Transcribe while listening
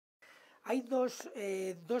Hay dos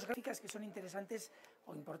gráficas que son interesantes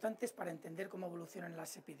o importantes para entender cómo evolucionan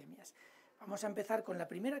las epidemias. Vamos a empezar con la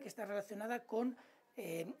primera, que está relacionada con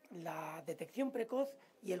la detección precoz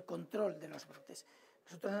y el control de los brotes.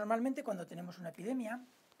 Nosotros normalmente cuando tenemos una epidemia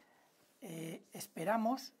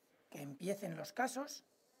esperamos que empiecen los casos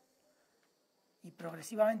y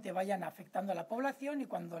progresivamente vayan afectando a la población, y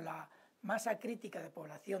cuando la masa crítica de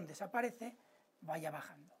población desaparece, vaya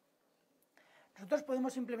bajando. Nosotros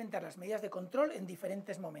podemos implementar las medidas de control en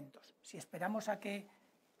diferentes momentos. Si esperamos a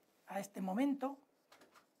este momento,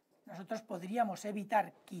 nosotros podríamos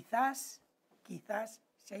evitar quizás,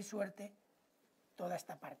 si hay suerte, toda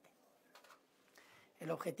esta parte. El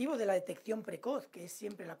objetivo de la detección precoz, que es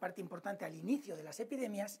siempre la parte importante al inicio de las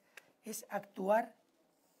epidemias, es actuar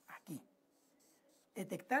aquí.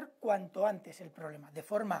 Detectar cuanto antes el problema, de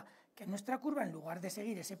forma que nuestra curva, en lugar de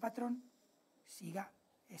seguir ese patrón, siga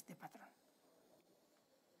este patrón.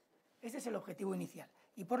 Este es el objetivo inicial,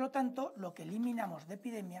 y por lo tanto lo que eliminamos de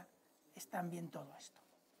epidemia es también todo esto.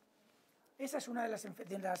 Esa es una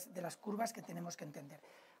de las curvas que tenemos que entender.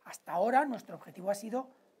 Hasta ahora nuestro objetivo ha sido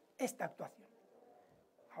esta actuación.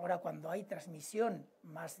 Ahora, cuando hay transmisión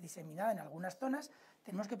más diseminada en algunas zonas,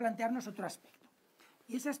 tenemos que plantearnos otro aspecto.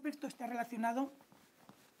 Y ese aspecto está relacionado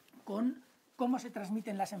con cómo se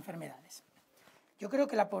transmiten las enfermedades. Yo creo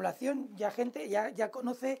que la población ya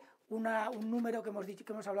conoce un número que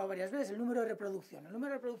hemos hablado varias veces, el número de reproducción. El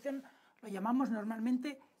número de reproducción lo llamamos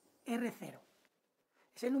normalmente R0.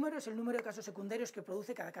 Ese número es el número de casos secundarios que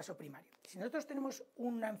produce cada caso primario. Si nosotros tenemos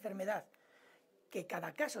una enfermedad que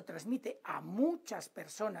cada caso transmite a muchas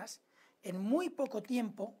personas, en muy poco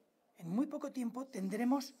tiempo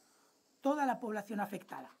tendremos toda la población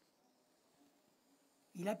afectada.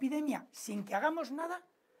 Y la epidemia, sin que hagamos nada,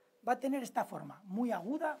 va a tener esta forma, muy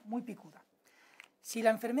aguda, muy picuda. Si la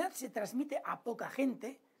enfermedad se transmite a poca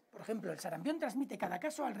gente, por ejemplo, el sarampión transmite cada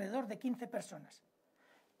caso alrededor de 15 personas.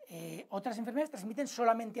 Otras enfermedades transmiten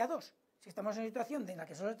solamente a 2. Si estamos en una situación en la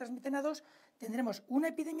que solo transmiten a 2, tendremos una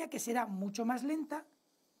epidemia que será mucho más lenta,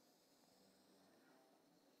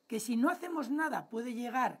 que si no hacemos nada puede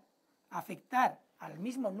llegar a afectar al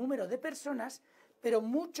mismo número de personas, pero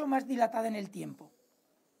mucho más dilatada en el tiempo.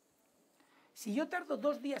 Si yo tardo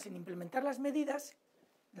 2 días en implementar las medidas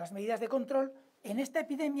de control, en esta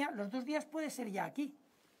epidemia los 2 días puede ser ya aquí.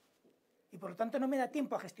 Y por lo tanto no me da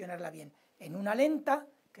tiempo a gestionarla bien. En una lenta,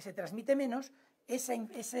 que se transmite menos,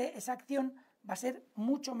 esa acción va a ser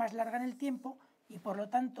mucho más larga en el tiempo, y por lo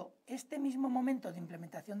tanto este mismo momento de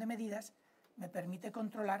implementación de medidas me permite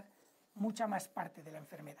controlar mucha más parte de la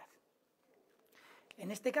enfermedad. En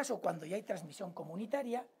este caso, cuando ya hay transmisión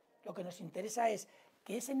comunitaria, lo que nos interesa es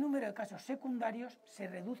que ese número de casos secundarios se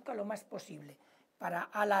reduzca lo más posible para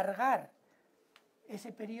alargar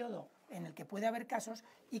ese periodo en el que puede haber casos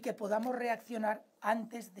y que podamos reaccionar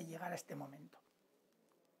antes de llegar a este momento.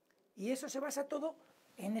 Y eso se basa todo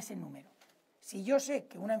en ese número. Si yo sé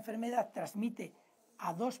que una enfermedad transmite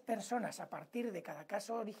a 2 personas a partir de cada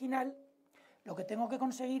caso original, lo que tengo que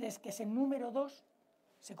conseguir es que ese número 2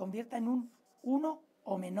 se convierta en un 1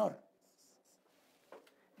 o menor,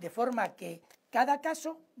 de forma que cada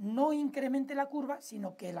caso no incremente la curva,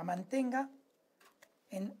 sino que la mantenga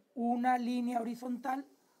en una línea horizontal,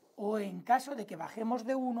 o en caso de que bajemos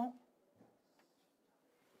de 1,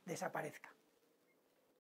 desaparezca.